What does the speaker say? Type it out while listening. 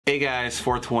Hey guys,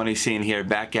 420 Scene here,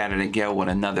 back at it again with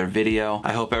another video.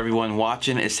 I hope everyone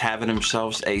watching is having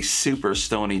themselves a super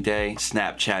stony day.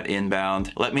 Snapchat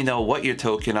inbound. Let me know what you're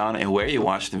toking on and where you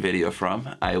watched the video from.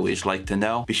 I always like to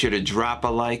know. Be sure to drop a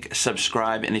like,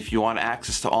 subscribe, and if you want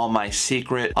access to all my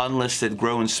secret, unlisted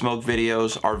grow and smoke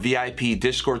videos, our VIP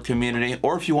Discord community,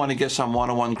 or if you want to get some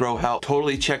one-on-one grow help,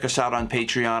 totally check us out on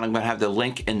Patreon. I'm going to have the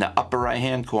link in the upper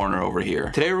right-hand corner over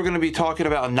here. Today we're going to be talking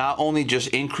about not only just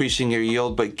increasing your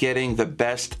yield, but getting the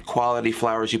best quality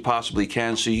flowers you possibly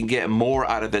can so you can get more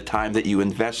out of the time that you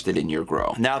invested in your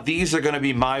grow. Now these are going to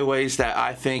be my ways that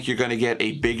I think you're going to get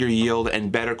a bigger yield and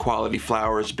better quality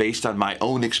flowers based on my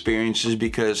own experiences,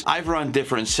 because I've run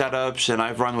different setups and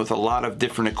I've run with a lot of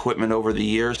different equipment over the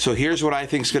years. So here's what I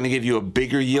think is going to give you a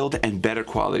bigger yield and better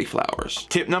quality flowers.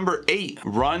 Tip number 8,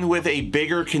 run with a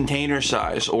bigger container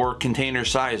size or container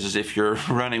sizes if you're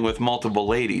running with multiple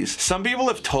ladies. Some people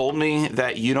have told me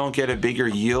that you don't get a bigger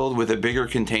yield with a bigger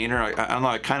container. I don't know,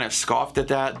 I kind of scoffed at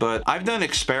that, but I've done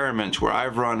experiments where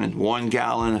I've run in 1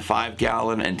 gallon, 5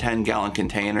 gallon, and 10 gallon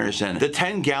containers, and the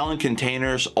 10 gallon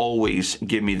containers always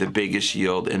give me the biggest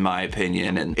yield in my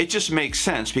opinion, and it just makes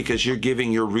sense because you're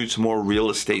giving your roots more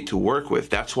real estate to work with.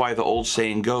 That's why the old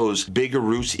saying goes, bigger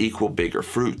roots equal bigger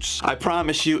fruits. I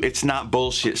promise you it's not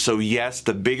bullshit. So yes,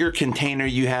 the bigger container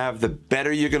you have, the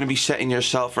better you're going to be setting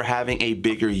yourself for having a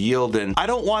bigger yield. And I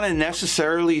don't want to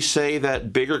necessarily say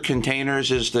that bigger containers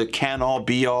is the can-all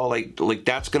be-all, like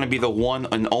that's going to be the one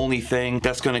and only thing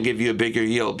that's going to give you a bigger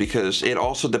yield, because it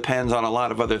also depends on a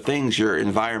lot of other things, your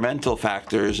environmental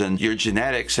factors and your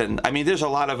genetics, and I mean there's a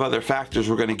lot of other factors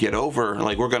we're going to get over,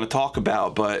 like we're going to talk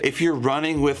about. But if you're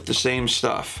running with the same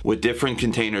stuff with different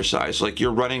container size, like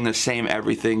you're running the same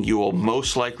everything, you will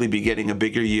most likely be getting a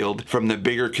bigger yield from the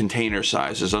bigger container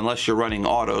sizes, unless you're running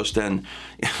autos. Then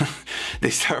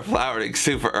they start flowering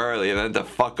super early, and then the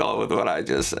fuck all with what I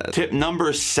just said. Tip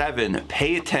number 7,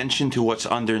 pay attention to what's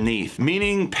underneath,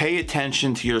 meaning pay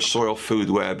attention to your soil food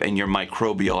web and your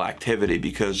microbial activity,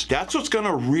 because that's what's going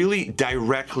to really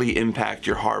directly impact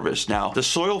your harvest. Now, the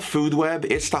soil food web,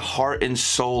 it's the heart and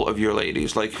soul of your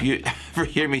ladies. Like if you ever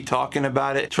hear me talking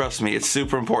about it, trust me, it's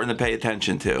super important to pay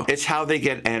attention to. It's how they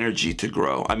get energy to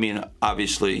grow. I mean,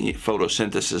 obviously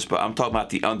photosynthesis, but I'm talking about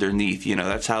the underneath, you know,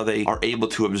 that's how they are able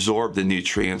to absorb the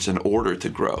nutrients in order to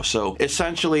grow. So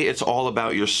essentially it's all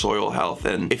about your soil health.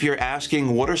 And if you're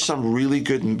asking what are some really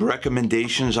good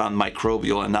recommendations on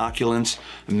microbial inoculants,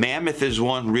 Mammoth is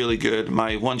one really good.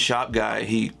 My one shop guy,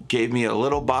 he gave me a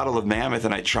little bottle of Mammoth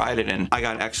and I tried it and I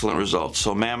got excellent results.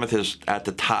 So Mammoth is at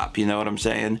the top, you know what I'm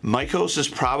saying? Mycos is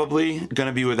probably going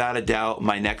to be without a doubt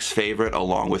my next favorite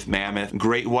along with Mammoth.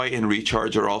 Great White and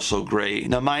Recharge are also great.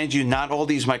 Now mind you, not all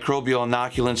these microbial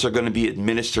inoculants are going to be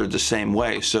administered the same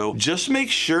way. So just make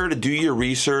sure to do your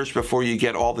research before you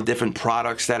get all the different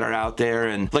products that are out there.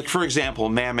 And like for example,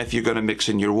 Mammoth you're going to mix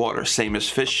in your water, same as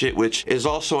fish shit, which is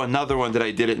also another one that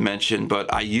I didn't mention,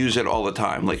 but I use it all the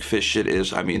time. Like fish shit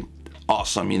is, I mean,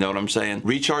 awesome, you know what I'm saying?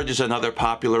 Recharge is another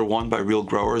popular one by Real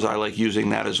Growers. I like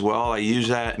using that as well. I use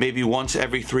that maybe once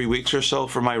every 3 weeks or so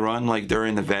for my run, like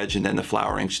during the veg and then the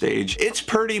flowering stage. It's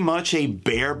pretty much a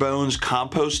bare bones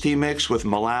composty mix with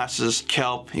molasses,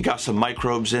 kelp, you got some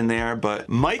microbes in there, but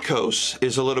Mycos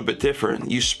is a little bit different.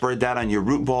 You spread that on your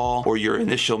root ball or your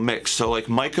initial mix. So like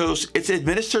Mycos, it's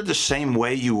administered the same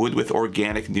way you would with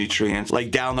organic nutrients,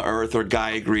 like Down to Earth or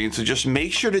Gaia Green. So just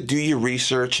make sure to do your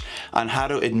research on how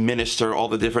to administer all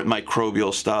the different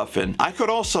microbial stuff. And I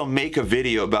could also make a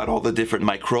video about all the different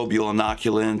microbial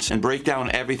inoculants and break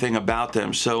down everything about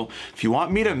them. So if you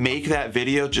want me to make that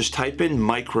video, just type in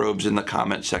microbes in the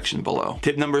comment section below.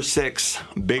 Tip number 6,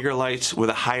 bigger lights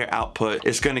with a higher output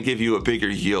is going to give you a bigger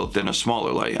yield than a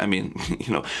smaller light. I mean,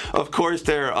 you know, of course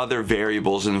there are other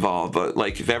variables involved, but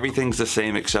like if everything's the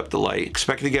same except the light,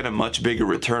 expect to get a much bigger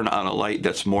return on a light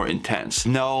that's more intense.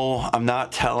 No, I'm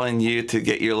not telling you to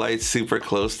get your lights super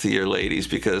close to your ladies,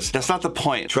 because that's not the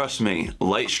point. Trust me,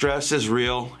 light stress is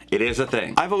real. It is a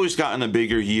thing. I've always gotten a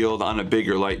bigger yield on a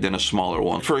bigger light than a smaller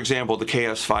one. For example, the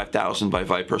KS5000 by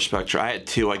Viper Spectra. I had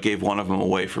 2. I gave one of them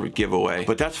away for a giveaway,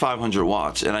 but that's 500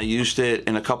 watts and I used it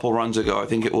in a couple runs ago. I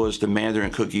think it was the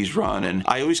Mandarin Cookies run, and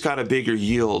I always got a bigger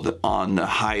yield on the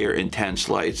higher intense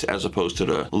lights as opposed to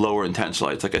the lower intense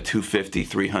lights, like a 250,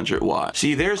 300 watt.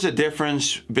 See, there's a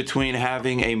difference between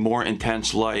having a more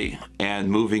intense light and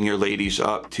moving your ladies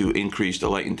up to increase the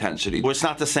light intensity. Well, it's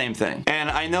not the same thing. And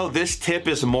I know this tip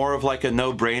is more of like a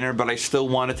no-brainer, but I still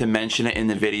wanted to mention it in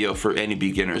the video for any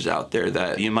beginners out there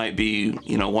that you might be,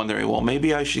 you know, wondering, well,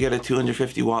 maybe I should get a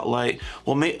 250 watt light.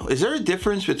 Well, is there a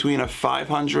difference between a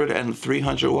 500 and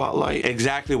 300 watt light?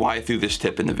 Exactly why I threw this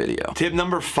tip in the video. Tip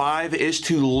number 5 is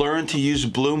to learn to use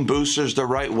bloom boosters the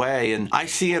right way. And I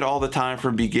see it all the time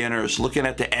from beginners looking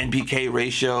at the NPK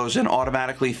ratios and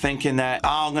automatically thinking that,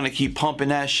 oh, I'm gonna keep pumping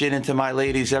that shit into my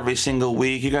ladies every single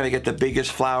week. You're gonna get the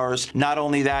biggest flowers. Not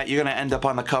only that, you're gonna end up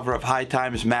on the cover of High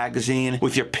Times magazine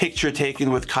with your picture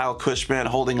taken with Kyle Cushman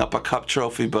holding up a cup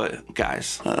trophy. But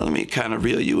guys, let me kind of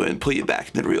reel you in, pull you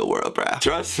back in the real world, bruh.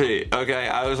 Trust me, okay,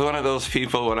 I was one of those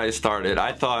people when I started.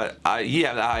 I thought, you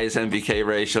have the highest NPK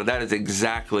ratio. That is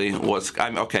exactly what's,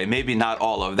 okay, maybe not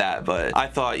all of that, but I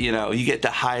thought, you know, you get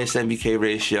the highest NPK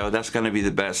ratio, that's gonna be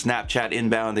the best. Snapchat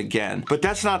inbound again. But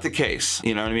that's not the case,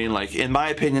 you know what I mean? Like, in my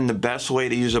opinion, the best way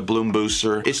to use a bloom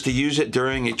booster is to use it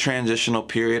during a transitional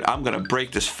period. I'm gonna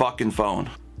break this fucking phone.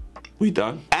 We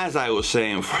done? As I was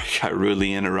saying before I got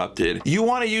really interrupted, you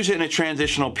want to use it in a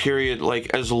transitional period, like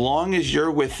as long as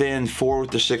you're within 4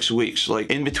 to 6 weeks,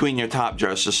 like in between your top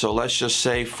dresses. So let's just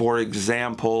say, for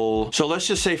example,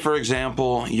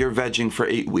 you're vegging for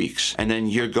 8 weeks, and then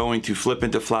you're going to flip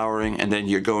into flowering, and then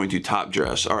you're going to top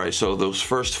dress. All right, so those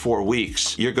first 4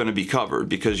 weeks, you're going to be covered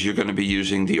because you're going to be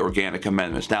using the organic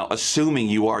amendments. Now, assuming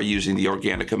you are using the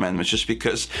organic amendments, just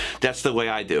because that's the way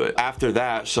I do it. After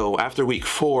that, so after week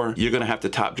 4, you're going to have to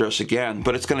top dress again,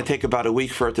 but it's going to take about a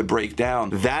week for it to break down.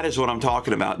 That is what I'm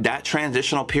talking about. That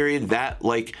transitional period, that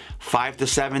like 5 to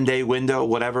 7 day window,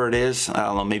 whatever it is, I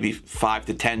don't know, maybe 5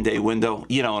 to 10 day window,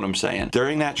 you know what I'm saying,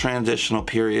 during that transitional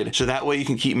period, so that way you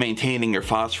can keep maintaining your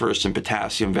phosphorus and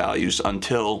potassium values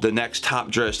until the next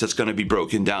top dress that's going to be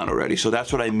broken down already. So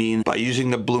that's what I mean by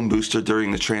using the bloom booster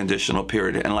during the transitional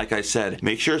period. And like I said,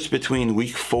 make sure it's between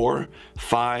week 4,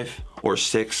 5, or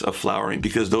 6 of flowering,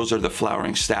 because those are the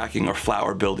flowering stacking or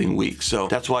flower building weeks. So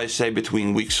that's why I say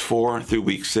between weeks 4 through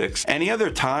week 6. Any other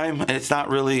time, it's not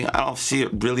really, I don't see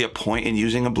really a point in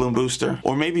using a bloom booster.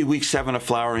 Or maybe week 7 of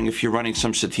flowering if you're running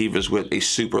some sativas with a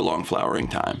super long flowering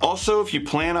time. Also, if you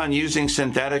plan on using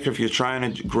synthetic, or if you're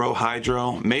trying to grow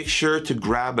hydro, make sure to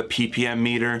grab a ppm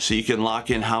meter so you can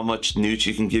lock in how much newts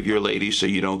you can give your ladies so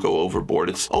you don't go overboard.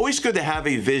 It's always good to have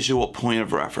a visual point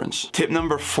of reference. Tip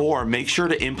number 4, make sure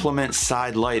to implement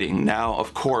side lighting. Now,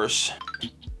 of course,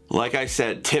 like I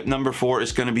said, tip number 4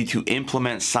 is going to be to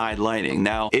implement side lighting.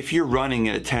 Now, if you're running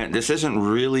in a tent, this isn't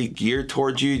really geared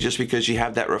towards you just because you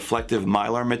have that reflective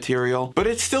mylar material, but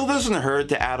it still doesn't hurt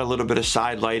to add a little bit of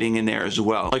side lighting in there as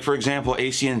well. Like for example,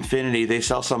 AC Infinity, they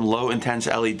sell some low intense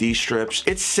LED strips.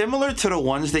 It's similar to the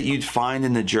ones that you'd find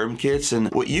in the germ kits,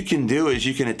 and what you can do is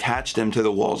you can attach them to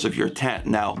the walls of your tent.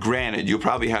 Now, granted, you'll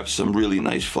probably have some really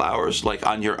nice flowers like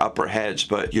on your upper heads,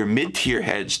 but your mid-tier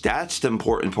heads, that's the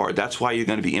important part. That's why you're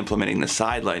going to be implementing the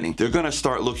side lighting. They're going to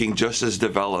start looking just as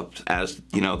developed as,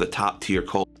 you know, the top tier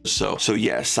colas. So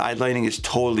yeah, side lighting is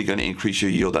totally going to increase your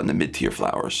yield on the mid-tier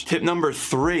flowers. Tip number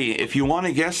 3, if you want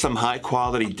to get some high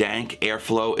quality dank,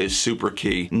 airflow is super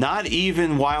key. Not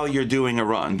even while you're doing a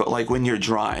run, but like when you're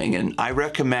drying. And I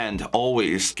recommend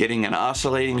always getting an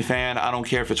oscillating fan. I don't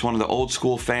care if it's one of the old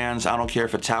school fans. I don't care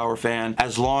if it's a tower fan,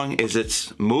 as long as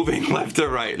it's moving left or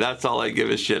right. That's all I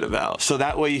give a shit about. So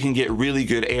that way you can get really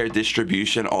good air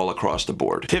distribution all across the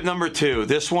board. Tip number 2,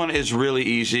 this one is really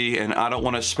easy, and I don't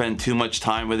want to spend too much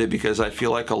time with it because I feel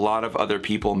like a lot of other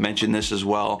people mention this as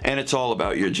well, and it's all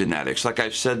about your genetics. Like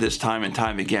I've said this time and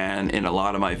time again in a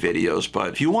lot of my videos, but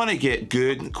if you want to get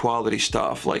good quality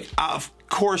stuff, like of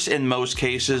course, in most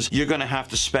cases, you're going to have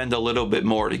to spend a little bit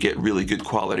more to get really good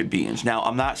quality beans. Now,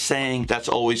 I'm not saying that's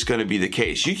always going to be the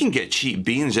case. You can get cheap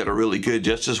beans that are really good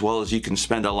just as well as you can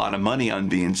spend a lot of money on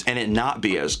beans and it not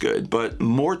be as good. But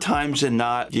more times than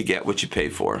not, you get what you pay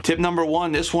for. Tip number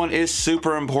 1, this one is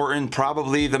super important,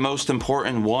 probably the most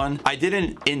important one. I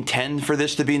didn't intend for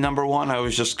this to be number 1. I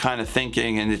was just kind of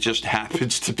thinking, and it just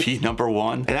happens to be number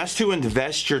 1. And that's to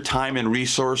invest your time and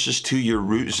resources to your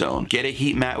root zone. Get a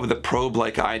heat mat with a probe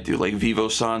like I do, like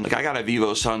VivoSun. Like I got a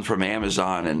VivoSun from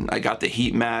Amazon, and I got the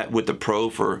heat mat with the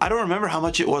Pro for, I don't remember how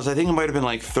much it was. I think it might have been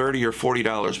like $30 or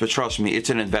 $40, but trust me,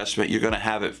 it's an investment. You're going to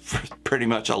have it for pretty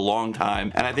much a long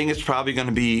time. And I think it's probably going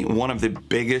to be one of the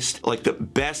biggest, like the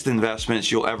best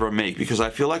investments you'll ever make, because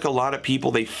I feel like a lot of people,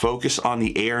 they focus on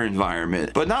the air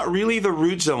environment, but not really the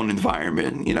root zone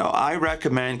environment. You know, I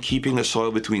recommend keeping the soil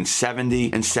between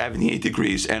 70 and 78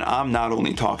 degrees. And I'm not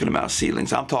only talking about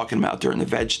seedlings, I'm talking about during the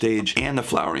veg stage and and the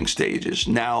flowering stages.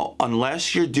 Now,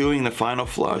 unless you're doing the final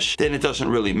flush, then it doesn't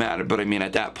really matter. But I mean,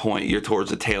 at that point, you're towards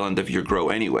the tail end of your grow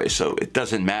anyway, so it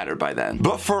doesn't matter by then.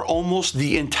 But for almost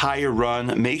the entire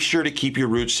run, make sure to keep your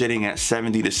roots sitting at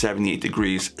 70 to 78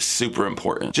 degrees. Super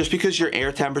important. Just because your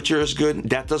air temperature is good,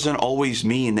 that doesn't always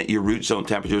mean that your root zone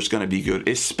temperature is going to be good,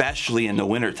 especially in the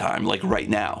winter time, like right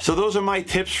now. So those are my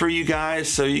tips for you guys,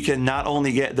 so you can not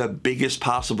only get the biggest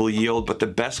possible yield, but the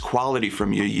best quality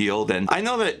from your yield. And I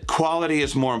know that quality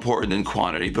is more important than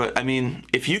quantity, but I mean,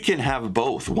 if you can have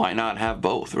both, why not have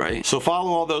both, right? So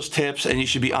follow all those tips and you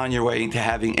should be on your way to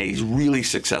having a really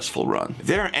successful run. If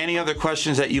there are any other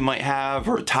questions that you might have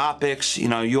or topics, you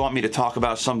know, you want me to talk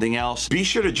about something else, be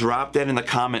sure to drop that in the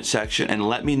comment section and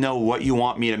let me know what you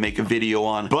want me to make a video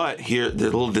on. But here, the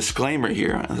little disclaimer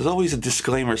here, there's always a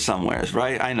disclaimer somewhere,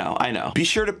 right? I know. Be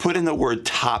sure to put in the word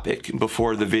topic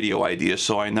before the video idea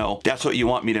so I know that's what you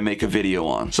want me to make a video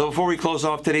on. So before we close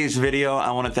off today's video,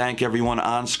 I want to thank everyone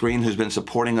on screen who's been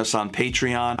supporting us on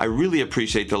Patreon. I really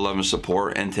appreciate the love and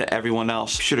support, and to everyone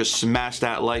else, be sure to smash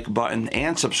that like button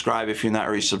and subscribe if you're not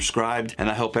already subscribed. And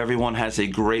I hope everyone has a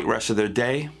great rest of their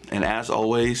day, and as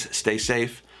always, stay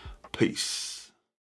safe. Peace.